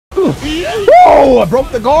Whoa, I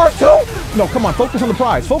broke the guard too. No, come on, focus on the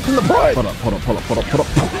prize. Focus on the prize. Hold up.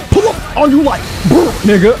 Pull up on you like,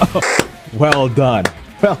 nigga. Well done.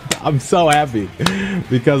 Well, I'm so happy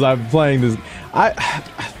because I'm playing this.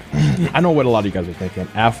 I know what a lot of you guys are thinking.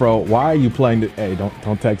 Afro, why are you playing this? Hey,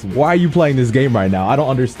 don't text me. Why are you playing this game right now? I don't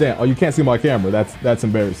understand. Oh, you can't see my camera. That's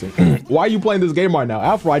embarrassing. Why are you playing this game right now?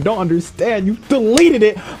 Afro, I don't understand. You deleted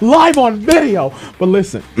it live on video. But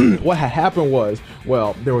listen, what had happened was,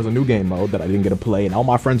 well, there was a new game mode that I didn't get to play, and all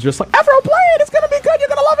my friends are just like, Afro, play it. It's gonna be good. You're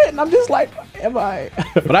gonna love it. And I'm just like, am I?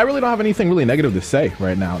 But I really don't have anything really negative to say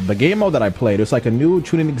right now. The game mode that I played, it's like a new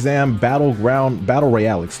Chunin exam battle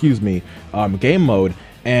royale, game mode.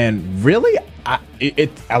 And really, I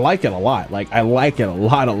like it a lot. Like, I like it a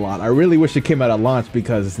lot. I really wish it came out at launch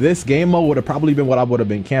because this game mode would have probably been what I would have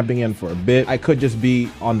been camping in for a bit. I could just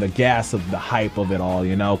be on the gas of the hype of it all,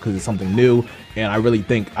 you know, because it's something new. And I really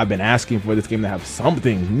think I've been asking for this game to have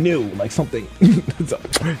something new, like something, you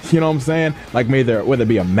know what I'm saying? Like whether it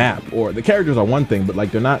be a map or the characters are one thing, but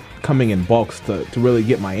like they're not coming in bulks to really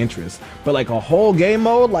get my interest. But like a whole game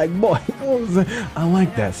mode, like, boy, I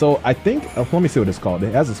like that. So I think, let me see what it's called.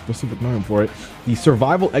 It has a specific name for it. The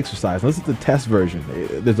survival exercise. This is the test version.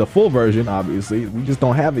 There's a full version, obviously. We just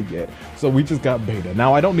don't have it yet. So we just got beta.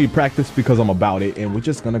 Now I don't need practice because I'm about it, and we're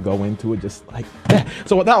just gonna go into it just like that.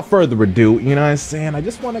 So without further ado, you know what I'm saying? I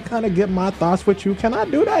just want to kind of get my thoughts with you. Can I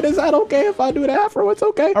do that? Is that okay if I do that, Afro? It's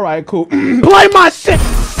okay. All right, cool. Play my shit.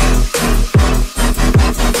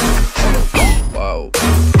 Whoa.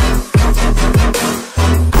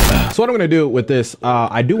 So what I'm gonna do with this,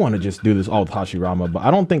 I do want to just do this all with Hashirama, but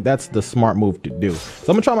I don't think that's the smart move to do. So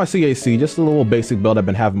I'm gonna try my CAC, just a little basic build I've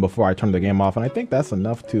been having before I turn the game off, and I think that's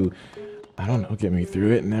enough to, I don't know, get me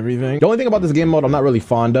through it and everything. The only thing about this game mode I'm not really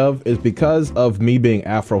fond of is because of me being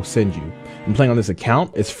Afro Senju. I'm playing on this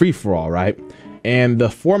account, it's free for all, right? And the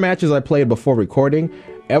 4 matches I played before recording,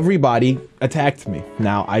 everybody attacked me.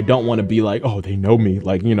 Now, I don't want to be like, oh, they know me.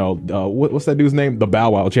 Like, you know, what's that dude's name? The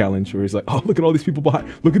Bow Wow challenge, where he's like, oh, look at all these people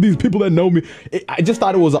behind. Look at these people that know me. I just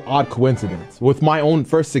thought it was an odd coincidence. With my own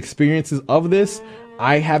first experiences of this,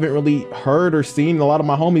 I haven't really heard or seen a lot of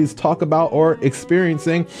my homies talk about or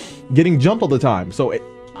experiencing getting jumped all the time. So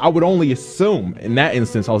I would only assume in that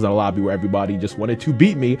instance I was at a lobby where everybody just wanted to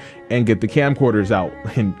beat me and get the camcorders out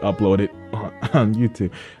and upload it on YouTube.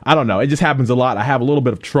 I don't know. It just happens a lot. I have a little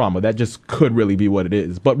bit of trauma. That just could really be what it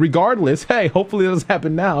is. But regardless, hey, hopefully it doesn't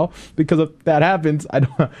happen now, because if that happens, I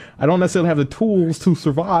don't necessarily have the tools to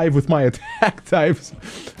survive with my attack types.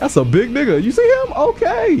 That's a big nigga. You see him?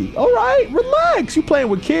 Okay. All right. Relax. You playing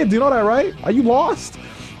with kids. You know that, right? Are you lost?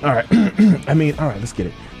 All right. I mean, all right, let's get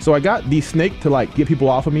it. So I got the snake to like get people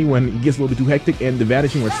off of me when it gets a little bit too hectic, and the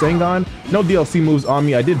vanishing Rasengan. No DLC moves on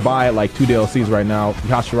me. I did buy like 2 DLCs right now,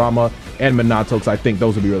 Hashirama and Minato, because I think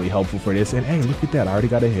those would be really helpful for this. And hey, look at that, I already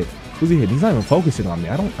got a hit. Who's he hitting? He's not even focusing on me.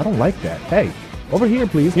 I don't like that. Hey, over here,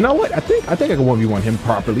 please. You know what? I think I can 1v1 him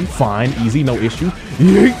properly. Fine, easy, no issue.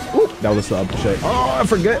 Ooh, that was a sub shit. Oh, I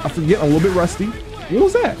forget. I'm a little bit rusty. What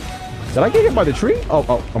was that? Did I get hit by the tree? Oh,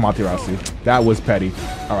 Amaterasu. That was petty.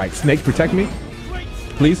 All right, snake, protect me.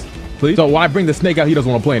 Please. So when I bring the snake out, he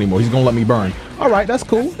doesn't want to play anymore. He's gonna let me burn. All right, that's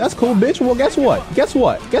cool, bitch. Well, guess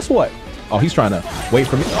what? Oh, he's trying to wait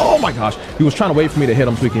for me. Oh my gosh, he was trying to wait for me to hit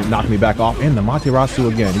him so he can knock me back off. And the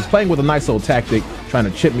Materasu again. He's playing with a nice little tactic, trying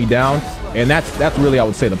to chip me down. And that's really, I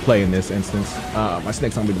would say, the play in this instance. My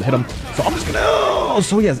snake's not gonna be able to hit him, so I'm just gonna. Oh,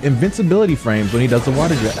 so he has invincibility frames when he does the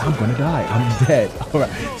water jet. I'm gonna die. I'm dead. All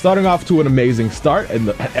right, starting off to an amazing start, and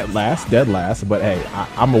dead last. But hey,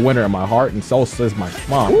 I'm a winner in my heart, and so says my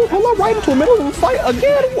mom. Ooh, hold on, right into the middle of the fight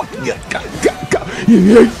again. What?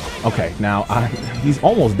 Okay, now he's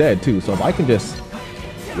almost dead too. So if I can just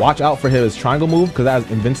watch out for his triangle move, because that has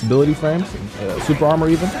invincibility frames, super armor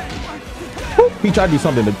even. He tried to do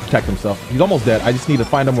something to protect himself. He's almost dead. I just need to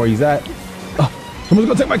find him where he's at. Someone's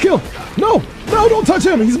gonna take my kill. No, don't touch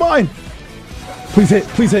him. He's mine. Please hit.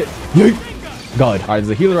 Yeet. God. All right, there's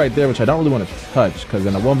a healer right there, which I don't really want to touch, because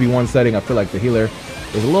in a 1v1 setting, I feel like the healer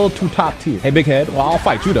is a little too top tier. Hey, big head. Well, I'll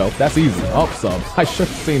fight you though. That's easy. Up sub. I should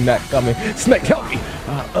have seen that coming. Snake, help me.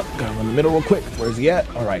 Got him in the middle real quick. Where's he at?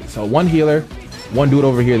 All right, so one healer. One dude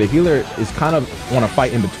over here. The healer is kind of want to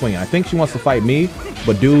fight in between. I think she wants to fight me,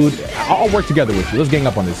 but dude, I'll work together with you. Let's gang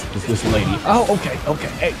up on this lady. Oh, okay.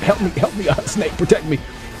 Hey, help me, snake, protect me.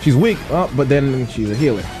 She's weak, but then she's a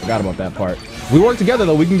healer. Forgot about that part. If we work together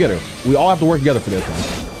though, we can get her. We all have to work together for this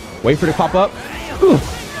one. Wait for it to pop up.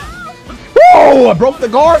 Oh, I broke the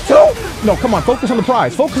guard too. No, come on, focus on the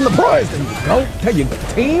prize. There you go. There you go.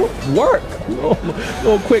 Team work.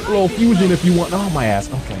 Little quick little fusion if you want. Oh, my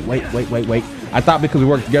ass. Okay, wait. I thought because we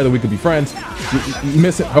worked together we could be friends. You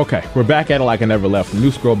miss it? Okay, we're back at it like I never left. A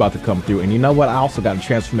new scroll about to come through. And you know what? I also got a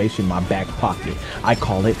transformation in my back pocket. I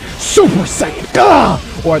call it Super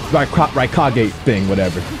Saiyan. Or my Raikage thing,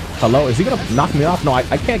 whatever. Hello? Is he gonna knock me off? No, I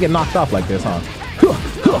can't get knocked off like this, huh?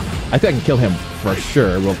 I think I can kill him for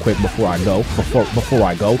sure real quick before I go. Before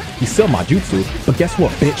I go. He's still my jutsu. But guess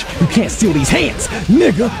what, bitch? You can't steal these hands,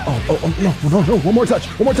 nigga. Oh, no. One more touch.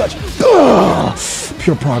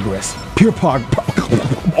 Pure progress.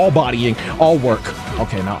 All bodying, all work.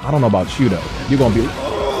 Okay, now, I don't know about you, though. You're gonna be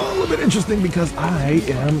a little bit interesting because I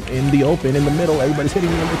am in the open, in the middle. Everybody's hitting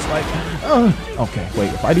me, and it's like, okay,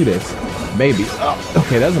 wait, if I do this, maybe.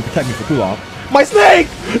 Okay, that doesn't protect me for too long. My snake!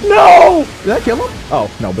 No! Did that kill him? Oh,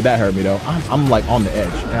 no, but that hurt me, though. I'm like on the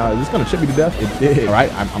edge. Now, is this gonna chip me to death? It did. All right,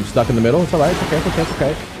 I'm stuck in the middle. It's all right. It's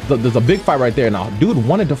okay. There's a big fight right there now. Dude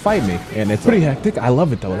wanted to fight me, and it's pretty hectic. I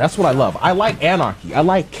love it, though. That's what I love. I like anarchy. I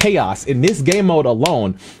like chaos. In this game mode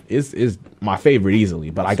alone is my favorite easily,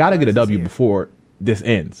 but I gotta get a W before this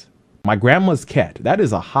ends. My grandma's cat. That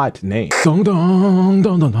is a hot name. Dong dong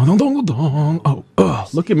dong dong dong dong dong. Oh,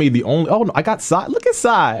 look at me. The only. Oh no, I got Sai. Look at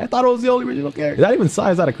Sai. I thought it was the only original character. That even Sai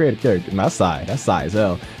is not a created character. Not Sai. That's Sai as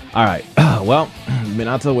hell. All right. Well,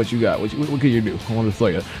 Minato, what you got? What can you do? I want to show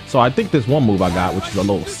you. So I think this one move I got, which is a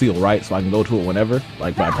little seal, right? So I can go to it whenever,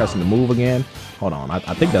 like by pressing the move again. Hold on. I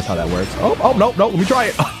think that's how that works. Oh no. Let me try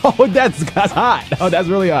it. Oh, that's hot. Oh, that's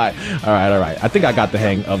really hot. All right. I think I got the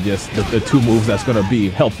hang of just the two moves that's gonna be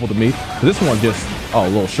helpful to me. This one just a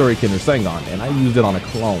little shuriken or Sengon, and I used it on a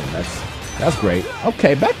clone. That's great.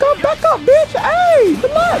 Okay, back up, bitch. Hey,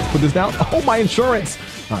 relax. Put this down. Oh, my insurance.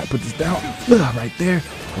 All right, put this down. Right there.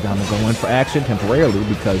 I'm gonna go in for action temporarily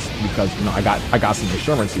because you know I got some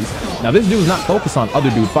insurances. Now this dude's not focused on other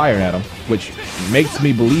dude firing at him, which makes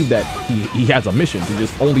me believe that he has a mission to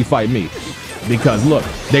just only fight me. Because look,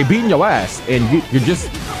 they beating your ass and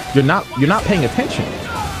you're not paying attention.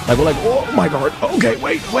 Like we're like, oh my god, okay,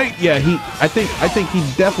 wait, yeah, I think he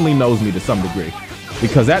definitely knows me to some degree.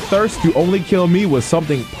 Because that thirst to only kill me was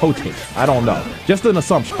something potent. I don't know. Just an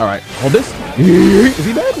assumption. All right, hold this. Is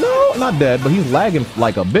he dead? No, not dead, but he's lagging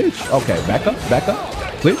like a bitch. Okay, back up.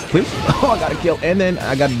 Please. Oh, I gotta kill. And then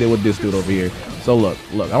I gotta deal with this dude over here. So look.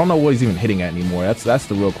 I don't know what he's even hitting at anymore. That's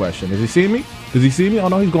the real question. Does he see me? Oh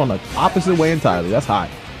no, he's going the opposite way entirely. That's hot.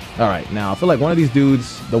 All right, now I feel like one of these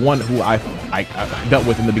dudes, the one who I dealt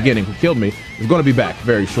with in the beginning, who killed me, is going to be back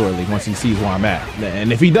very shortly once he sees where I'm at.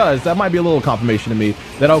 And if he does, that might be a little confirmation to me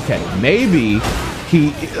that, okay, maybe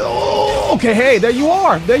he... Oh, okay, hey, there you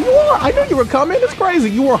are. I knew you were coming. It's crazy.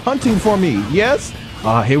 You were hunting for me, yes?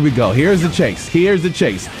 Here we go. Here's the chase.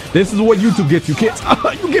 This is what YouTube gets you, kids.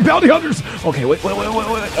 You get bounty hunters. Okay, wait.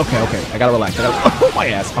 Okay. I gotta relax. Oh, my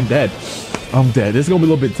ass. I'm dead. This is gonna be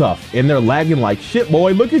a little bit tough. And they're lagging like shit,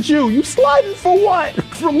 boy. Look at you. You sliding for what?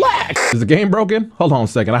 Relax. Is the game broken? Hold on a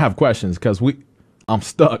second. I have questions because I'm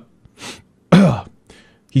stuck.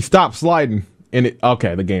 He stopped sliding and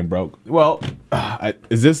okay, the game broke. Well,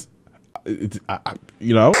 is this,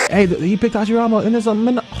 you know? Hey, he picked Hashirama and there's a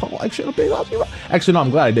minute. Oh, I should have picked Hashirama. Actually, no,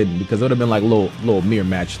 I'm glad I didn't because it would have been like a little mirror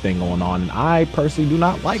match thing going on. And I personally do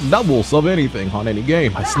not like doubles of anything on any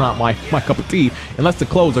game. It's not my cup of tea unless the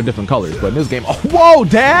clothes are different colors. But in this game, oh, whoa,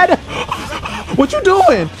 Dad! What you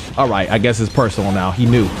doing? All right, I guess it's personal now. He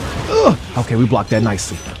knew. Okay, we blocked that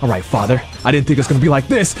nicely. All right, father. I didn't think it's gonna be like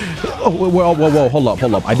this. Oh, whoa, hold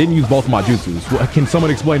up. I didn't use both of my jutsus. Can someone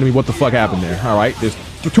explain to me what the fuck happened there? All right, there's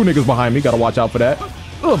two niggas behind me. Gotta watch out for that.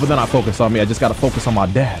 But then I focus on me. I just gotta focus on my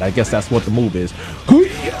dad. I guess that's what the move is.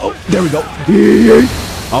 Oh, there we go.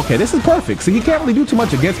 Okay, this is perfect. See, he can't really do too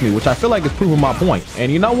much against me, which I feel like is proving my point. And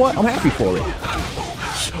you know what? I'm happy for it.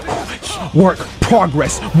 Work,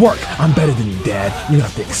 progress, work. I'm better than you, Dad. You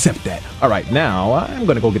have to accept that. All right, now I'm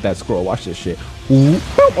gonna go get that scroll. Watch this shit. Ooh.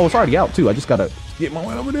 Oh, it's already out too. I just gotta get my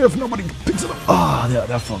way over there if nobody picks it up. Ah,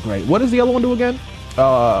 that felt great. What does the other one do again?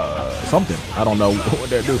 Something. I don't know what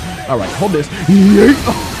they do. All right, hold this.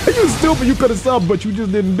 Oh, you stupid. You could have subbed, but you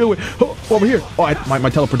just didn't do it. Oh, over here. Oh, my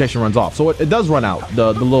teleportation runs off, so it does run out.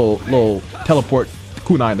 The little teleport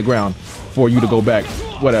kunai in the ground for you to go back.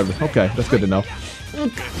 Whatever. Okay, that's good to know.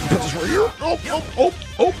 Okay, put this right here.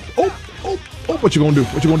 Oh, what you gonna do?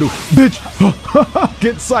 Bitch!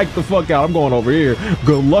 Get psyched the fuck out. I'm going over here.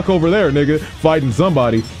 Good luck over there, nigga. Fighting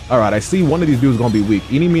somebody. Alright, I see one of these dudes gonna be weak.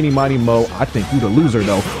 Eeny, meeny, miny, mo. I think you the loser,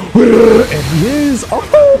 though. And he is. Oh,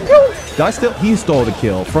 did I still? He stole the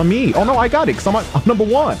kill from me. Oh, no, I got it, because I'm number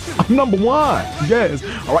one. Yes.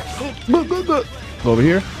 Alright. Good. Go over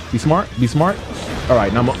here. Be smart.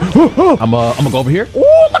 Alright, now I'm gonna go over here.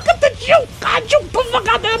 Oh, look at the got you the fuck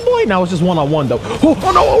out that boy. Now it's just one-on-one though.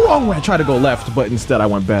 Oh no, wrong way. I tried to go left, but instead I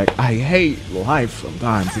went back. I hate life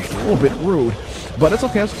sometimes. It's a little bit rude. But it's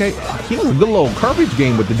okay, it's okay. He was a good little courage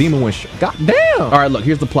game with the demon wish. God damn. All right, look,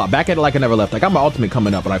 here's the plot. Back at it like I never left. I got my ultimate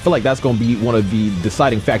coming up, and I feel like that's going to be one of the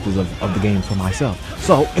deciding factors of the game for myself.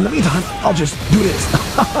 So, in the meantime, I'll just do this.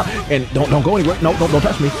 And don't go anywhere. No, don't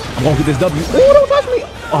touch me. I'm going to get this W. Oh, don't touch me.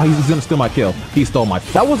 Oh, he's going to steal my kill. He stole my...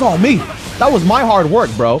 That was all me. That was my hard work,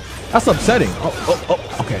 bro. That's upsetting.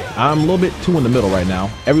 Oh, okay. I'm a little bit too in the middle right now.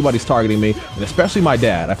 Everybody's targeting me, and especially my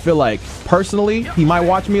dad. I feel like, personally, he might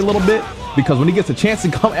watch me a little bit, because when he gets a chance to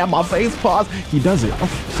come at my face, pause, he does it.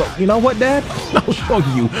 Okay, so, you know what, Dad? I'll show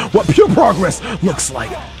you what pure progress looks like.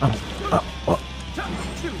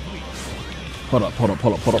 Hold up. Pull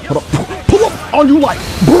up on you like,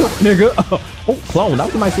 nigga. Oh, clone. That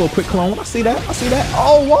was a nice little quick clone. I see that.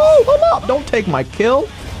 Oh, whoa, hold up. Don't take my kill.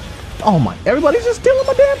 Oh, my. Everybody's just stealing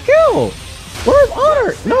my damn kill. Where's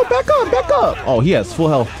Honor? No, back up. Oh, he has full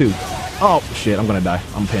health, too. Oh, shit. I'm going to die.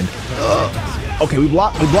 I'm pinned. Okay, we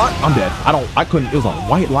block. I'm dead. I couldn't. It was a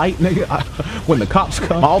white light, nigga. When the cops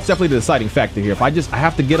come, my ult's definitely the deciding factor here. If I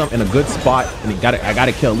have to get him in a good spot, and I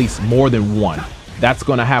gotta kill at least more than one. That's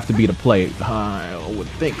gonna have to be the play. I would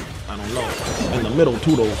think. I don't know. In the middle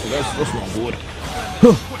too, though. So that's not good.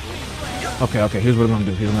 Okay. Here's what I'm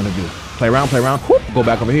gonna do. Play around. Whoop, go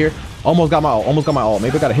back over here. Almost got my ult.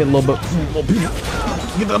 Maybe I gotta hit a little bit.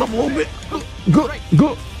 Get that up a little bit.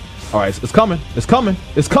 Good. All right, it's coming. Pull.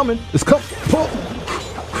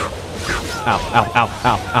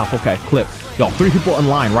 Ow. Okay, clip. Yo, 3 people in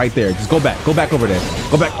line right there. Just go back over there.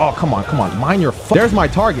 Go back. Oh, come on. Mind your There's my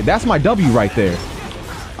target. That's my W right there.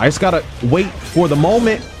 I just gotta wait for the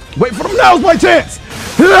moment. Wait for them. Now's my chance.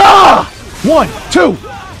 1, 2.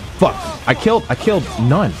 Fuck. I killed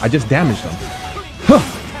none. I just damaged them.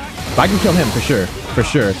 I can kill him for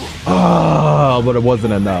sure. Oh, but it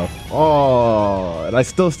wasn't enough. Oh, and I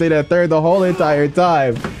still stayed at third the whole entire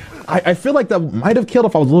time. I feel like that might have killed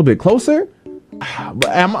if I was a little bit closer. But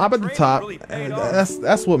I'm up at the top. And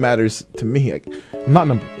that's what matters to me. Like, I'm not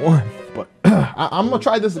number 1, but I'm gonna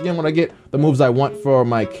try this again when I get the moves I want for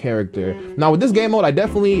my character. Now with this game mode, I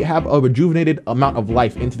definitely have a rejuvenated amount of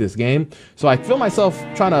life into this game. So I feel myself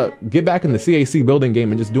trying to get back in the CAC building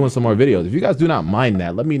game and just doing some more videos. If you guys do not mind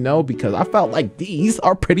that, let me know, because I felt like these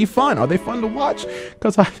are pretty fun. Are they fun to watch?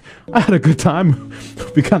 Because I had a good time.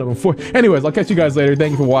 Be kind of unfortunate. Anyways, I'll catch you guys later.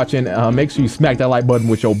 Thank you for watching. Make sure you smack that like button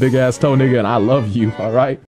with your big ass toe, nigga, and I love you. All right.